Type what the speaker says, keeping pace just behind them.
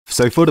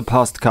So for the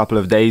past couple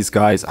of days,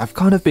 guys, I've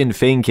kind of been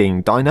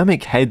thinking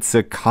dynamic heads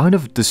are kind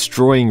of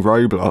destroying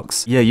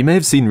Roblox. Yeah, you may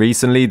have seen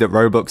recently that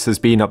Roblox has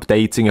been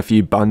updating a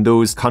few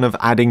bundles, kind of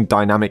adding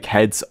dynamic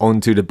heads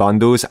onto the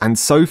bundles, and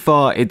so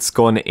far it's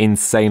gone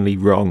insanely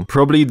wrong.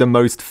 Probably the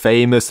most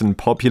famous and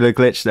popular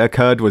glitch that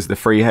occurred was the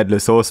free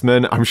headless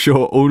horseman. I'm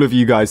sure all of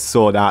you guys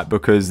saw that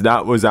because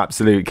that was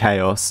absolute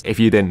chaos. If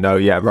you didn't know,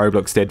 yeah,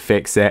 Roblox did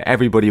fix it.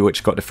 Everybody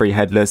which got the free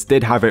headless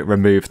did have it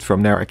removed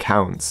from their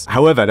accounts.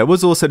 However, there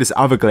was also this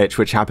other glitch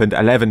which happened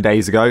 11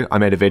 days ago. I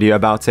made a video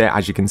about it,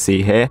 as you can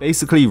see here.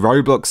 Basically,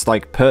 Roblox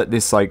put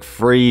this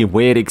free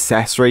weird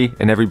accessory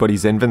in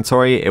everybody's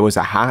inventory. It was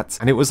a hat,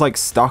 and it was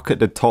stuck at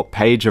the top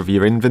page of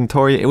your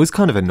inventory. It was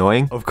kind of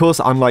annoying. Of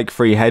course, unlike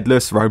free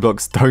headless,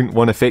 Roblox don't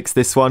want to fix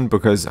this one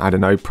because, I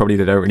don't know, probably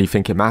they don't really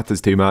think it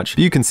matters too much.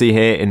 But you can see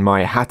here in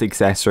my hat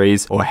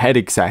accessories, or head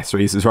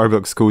accessories as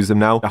Roblox calls them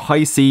now, the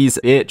High Seas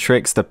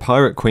Beatrix the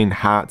Pirate Queen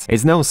hat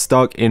is now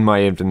stuck in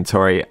my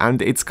inventory,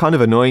 and it's kind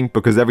of annoying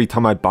because every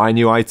time I buy a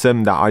new item,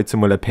 that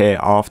item will appear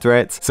after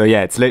it. So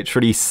yeah, it's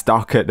literally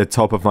stuck at the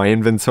top of my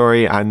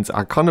inventory, and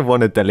I kind of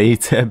want to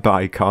delete it, but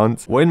I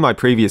can't. Well, in my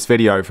previous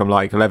video from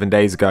 11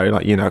 days ago,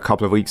 a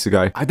couple of weeks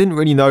ago, I didn't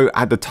really know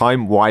at the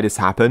time why this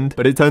happened,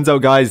 but it turns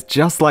out, guys,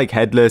 just like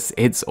headless,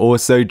 it's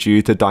also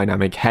due to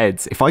dynamic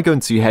heads. If I go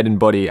into head and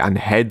body and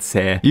heads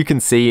here, you can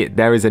see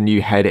there is a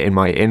new head in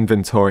my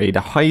inventory,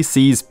 the High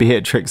Seas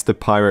Beatrix the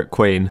Pirate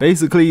Queen.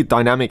 Basically,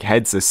 dynamic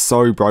heads are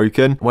so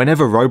broken.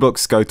 Whenever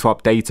Roblox go to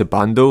update a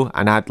bundle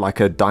and add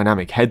a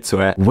dynamic head to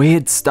it,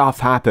 weird stuff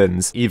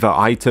happens. Either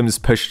items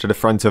push to the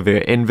front of your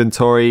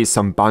inventory,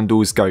 some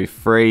bundles go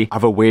free,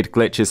 other weird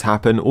glitches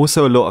happen.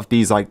 Also, a lot of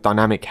these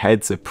dynamic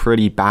heads are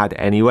pretty bad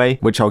anyway,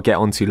 which I'll get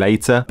onto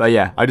later. But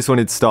yeah, I just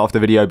wanted to start off the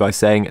video by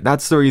saying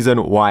that's the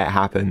reason why it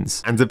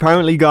happens. And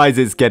apparently, guys,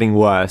 it's getting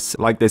worse.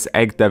 Like this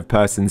egg dev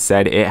person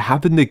said, it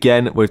happened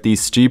again with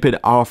these stupid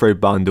Afro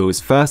bundles.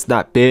 First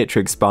that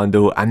Beatrix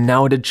bundle, and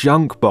now the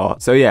junk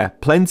bot. So yeah,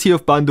 plenty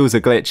of bundles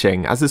are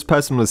glitching. As this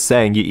person was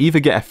saying, you either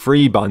get a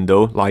free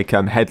bundle, like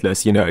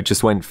headless, it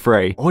just went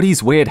free, or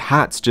these weird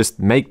hats just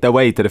make their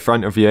way to the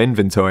front of your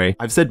inventory.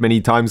 I've said many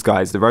times,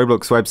 guys, the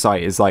Roblox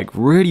website is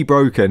really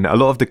broken. A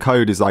lot of the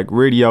code is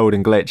really old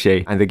and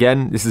glitchy. And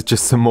again, this is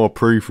just some more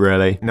proof,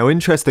 really. Now,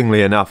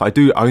 interestingly enough, I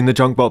do own the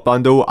junk bot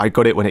bundle. I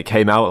got it when it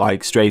came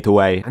out straight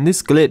away, and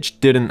this glitch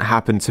didn't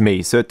happen to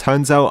me. So it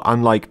turns out,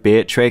 unlike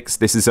Beatrix,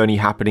 this is only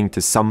happening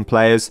to some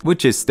players,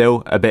 which is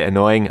still a bit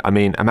annoying. I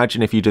mean,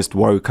 imagine if you just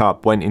woke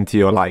up, went into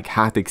your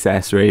hat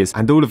accessories,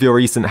 and all of your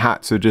recent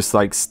hats were just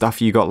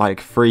stuff you got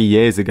 3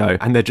 years ago,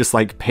 and they're just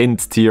pinned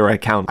to your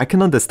account. I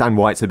can understand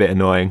why it's a bit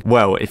annoying.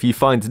 Well, if you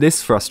find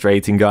this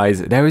frustrating,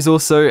 guys, there is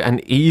also an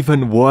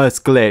even worse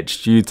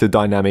glitch due to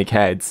dynamic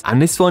heads,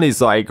 and this one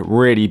is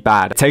really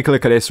bad. Take a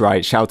look at this,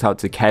 right? Shout out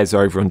to Kez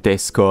over on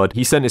Discord.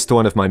 He sent this to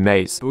one of my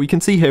mates, but we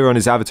can see here on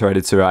his avatar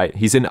editor, right,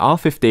 he's in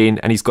R15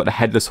 and he's got the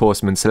headless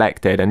horseman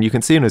selected, and you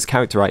can see on his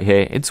character right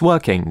here, it's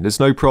working, there's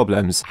no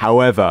problems.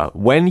 However,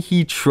 when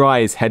he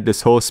tries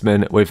headless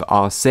horseman with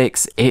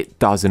R6, it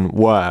doesn't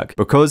work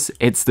because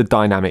it's the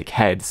dynamic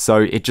head, so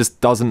it just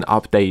doesn't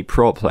update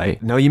properly.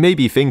 Now, you may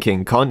be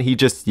thinking, can't he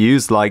just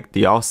use the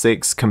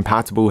R6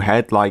 compatible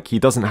head? He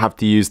doesn't have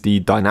to use the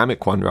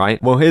dynamic one,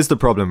 right? Well, here's the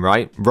problem,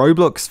 right?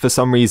 Roblox, for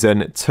some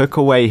reason, took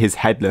away his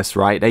headless,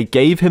 right? They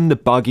gave him the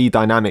buggy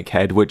dynamic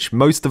head, which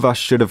most of us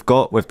should have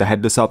got with the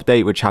headless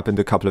update, which happened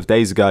a couple of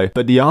days ago,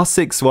 but the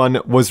R6 one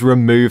was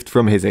removed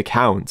from his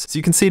account. So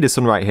you can see this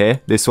one right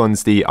here. This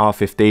one's the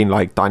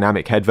R15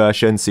 dynamic head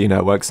version, so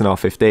it works in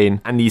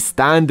R15, and the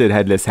standard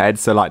headless head,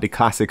 so the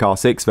classic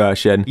R6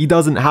 version, he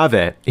doesn't have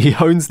it. He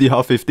owns the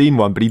R15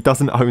 one, but he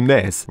doesn't own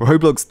this.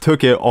 Roblox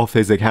took it off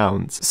his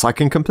account. So I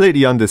can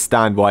completely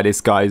understand why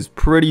this guy is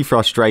pretty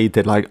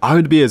frustrated. I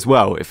would be as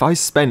well if I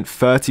spent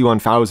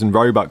 31,000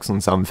 Robux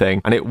on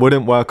something and it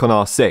wouldn't work on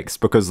R6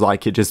 because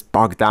it just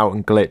bugged out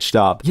and glitched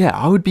up. Yeah,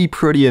 I would be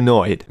pretty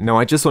annoyed. Now,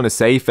 I just want to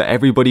say, for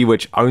everybody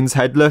which owns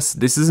headless,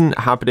 this isn't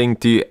happening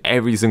to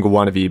every single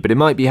one of you, but it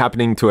might be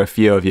happening to a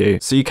few of you.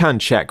 So you can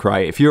check,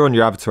 right? If you're on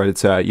your avatar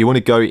editor, you want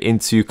to go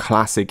into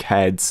classic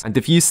heads, and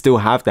if you still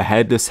have the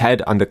headless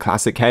head under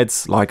classic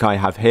heads like I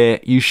have here,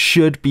 you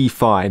should be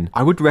fine.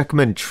 I would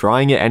recommend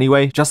trying it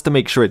anyway, just to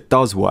make sure it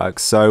does work.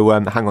 So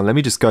hang on, let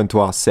me just go into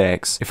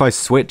R6. If I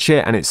switch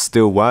it and it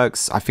still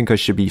works, I think I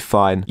should be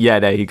fine. Yeah,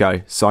 there you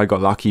go. So I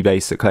got lucky,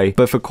 basically.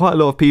 But for quite a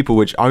lot of people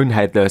which own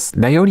headless,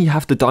 they only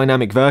have the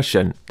dynamic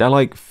version. They're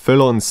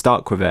full on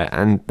stuck with it,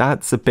 and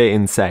that's a bit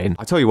insane.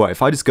 I tell you what,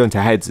 if I just go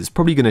into heads, it's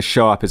probably going to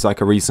show up as a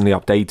recently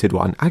updated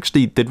one.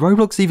 Actually, did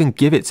Roblox even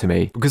give it to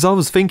me? Because I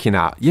was thinking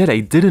that, yeah,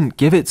 they didn't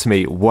give it to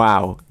me.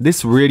 Wow,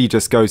 this really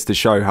just goes to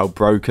show how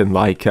broken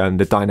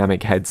the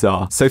dynamic heads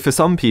are. So for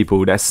some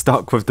people, they're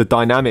stuck with the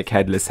dynamic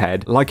headless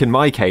head. Like in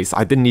my case,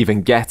 I didn't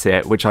even get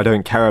it, which I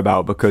don't care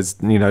about because,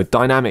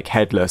 dynamic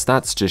headless,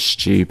 that's just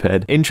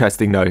stupid.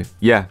 Interesting though.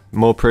 Yeah,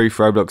 more proof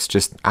Roblox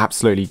just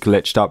absolutely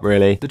glitched up,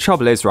 really. The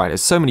trouble is, right,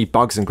 there's so many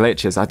bugs and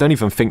glitches, I don't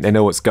even think they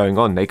know what's going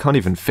on. They can't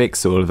even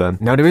fix all of them.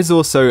 Now, there is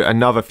also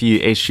another few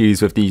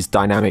issues with these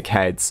dynamic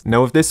heads.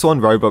 Now, with this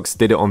one, Roblox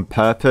did it on on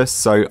purpose,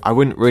 so I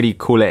wouldn't really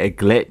call it a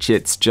glitch,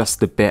 it's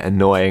just a bit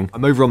annoying.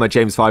 I'm over on my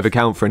James5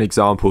 account for an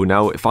example.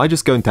 Now, if I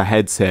just go into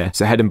heads here,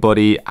 so head and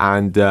body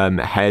and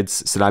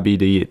heads, so that'd be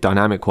the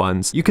dynamic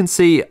ones, you can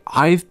see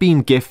I've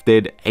been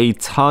gifted a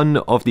ton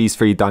of these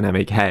 3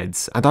 dynamic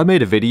heads, and I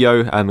made a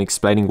video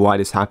explaining why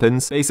this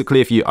happens.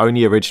 Basically, if you own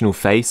the original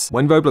face,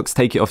 when Roblox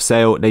take it off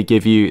sale, they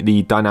give you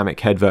the dynamic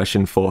head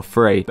version for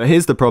free. But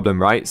here's the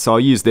problem, right? So I'll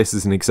use this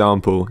as an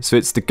example. So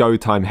it's the go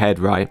time head,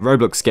 right?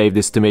 Roblox gave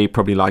this to me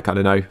probably like, I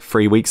don't know,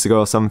 3 weeks ago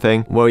or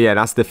something. Well, yeah,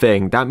 that's the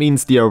thing. That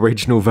means the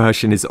original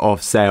version is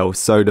off sale.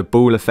 So the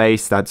baller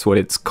face, that's what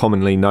it's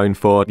commonly known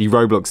for. The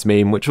Roblox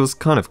meme, which was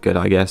kind of good,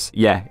 I guess.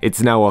 Yeah,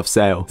 it's now off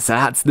sale. So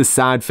that's the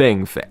sad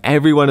thing. For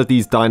every one of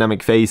these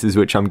dynamic faces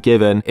which I'm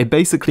given, it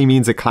basically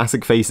means a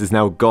classic face is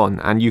now gone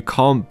and you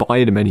can't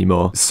buy them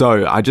anymore.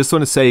 So I just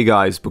want to say,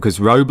 guys, because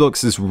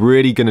Roblox is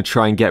really going to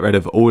try and get rid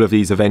of all of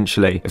these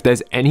eventually. If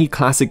there's any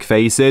classic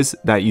faces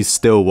that you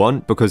still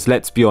want, because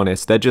let's be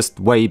honest, they're just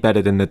way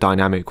better than the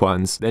dynamic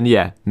ones, then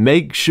yeah,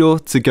 make sure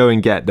to go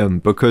and get them,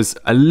 because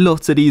a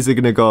lot of these are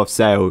going to go off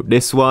sale.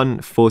 This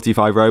one,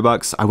 45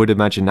 Robux, I would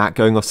imagine that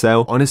going off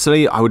sale.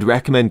 Honestly, I would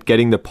recommend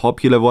getting the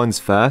popular ones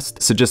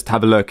first, so just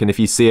have a look, and if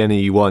you see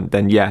any you want,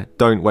 then yeah,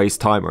 don't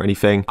waste time or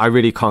anything. I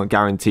really can't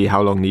guarantee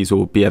how long these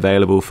will be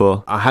available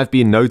for. I have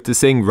been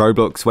noticing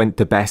Roblox went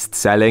to best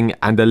selling,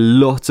 and a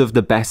lot of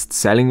the best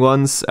selling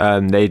ones,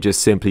 they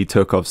just simply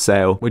took off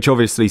sale, which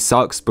obviously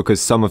sucks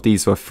because some of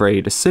these were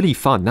free. The silly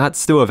fun, that's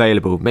still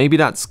available. Maybe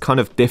that's kind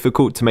of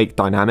difficult to make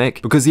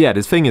dynamic, because yeah,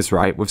 the thing is,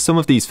 right, with some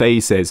of these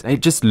faces,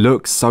 it just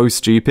looks so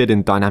stupid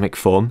in dynamic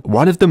form.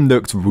 One of them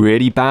looked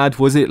really bad.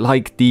 Was it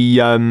like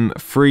the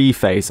free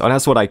face? Oh,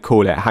 that's what I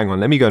call it. Hang on,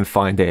 let me go and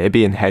find it. It'd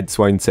be in heads,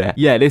 won't it?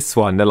 Yeah, this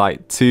one, they're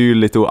like 2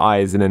 little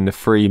eyes and then the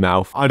free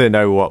mouth. I don't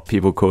know what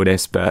people call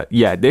this, but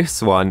yeah,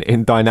 this one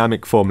in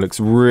dynamic form looks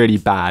really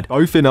bad,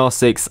 both in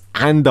R6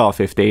 and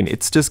R15.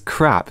 It's just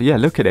crap. Yeah,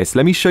 look at this.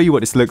 Let me show you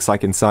what this looks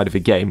like inside of a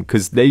game,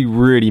 because they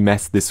really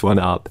messed this one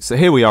up. So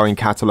here we are in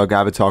Catalog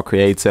Avatar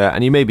Creator,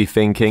 and you may be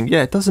thinking,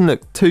 yeah, it doesn't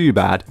look too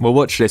bad. Well,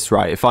 watch this,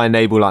 right? If I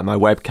enable like my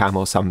webcam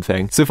or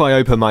something, so if I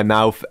open my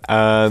mouth,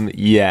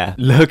 yeah,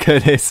 look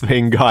at this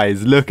thing,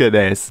 guys. Look at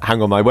this.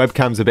 Hang on, my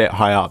webcam's a bit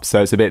high up,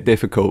 so it's a bit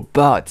difficult,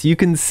 but you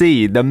can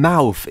see the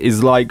mouth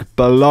is like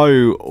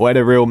below where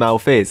the real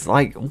mouth is.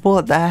 Like,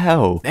 what the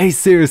hell? They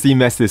seriously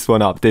messed this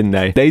one up, didn't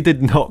they? They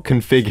did not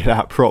configure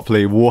that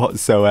properly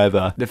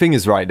whatsoever. The thing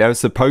is, right, they were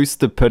supposed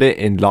to put it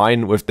in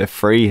line with the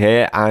free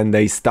here, and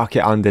they stuck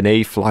it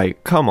underneath.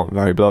 Like, come on,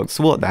 Roblox,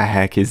 what the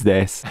heck is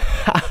this?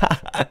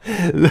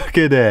 Look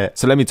at it.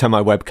 So let me turn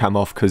my webcam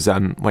off, because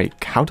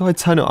wait, how do I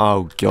turn it?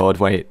 Oh god,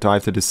 wait, do I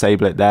have to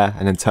disable it there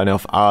and then turn it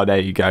off? Oh, there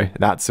you go,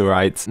 that's all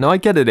right. Now I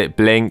get it, it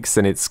blinks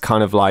and it's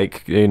kind of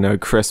like, you know,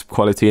 crisp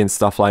quality and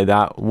stuff like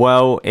that.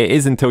 Well, it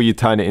is until you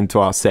turn it into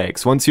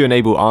R6. Once you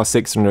enable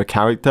R6 on your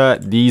character,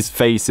 these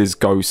faces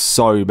go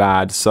so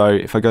bad. So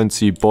if I go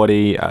into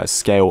body,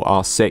 scale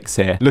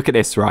R6 here, look at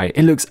this, right?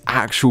 It looks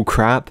actual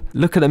crap.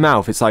 Look at the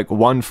mouth, it's like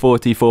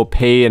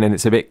 144p and then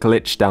it's a bit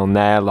glitched down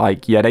there.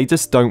 Like, yeah, they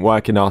just don't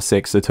work in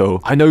R6 at all.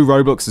 I know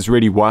Roblox is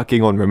really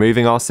working on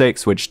removing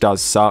R6, which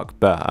does suck,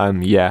 but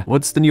yeah.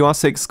 What's the new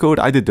R6 called?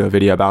 I did do a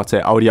video about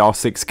it. Oh, the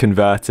R6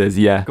 converters,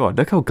 yeah. God,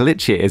 look how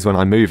glitchy it is when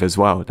I move as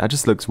well. That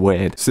just looks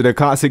weird. So the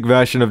classic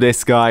version of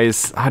this,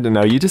 guys, I don't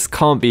know, you just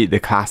can't beat the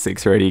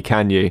classics really,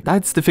 can you?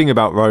 That's the thing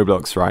about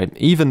Roblox, right?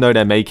 Even though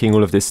they're making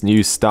all of this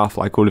new stuff,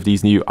 like all of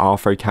these new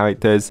Afro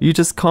characters, you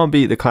just can't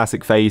beat the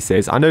classic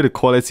faces. I know the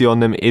quality on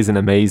them isn't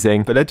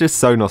amazing, but they're just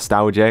so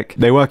nostalgic.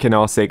 They work in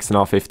R6 and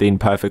R15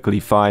 perfectly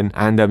fine.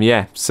 And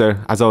yeah, so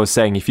as I was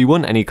saying, if you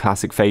want any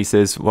classic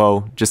faces,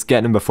 well, just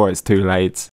get them before it's too late.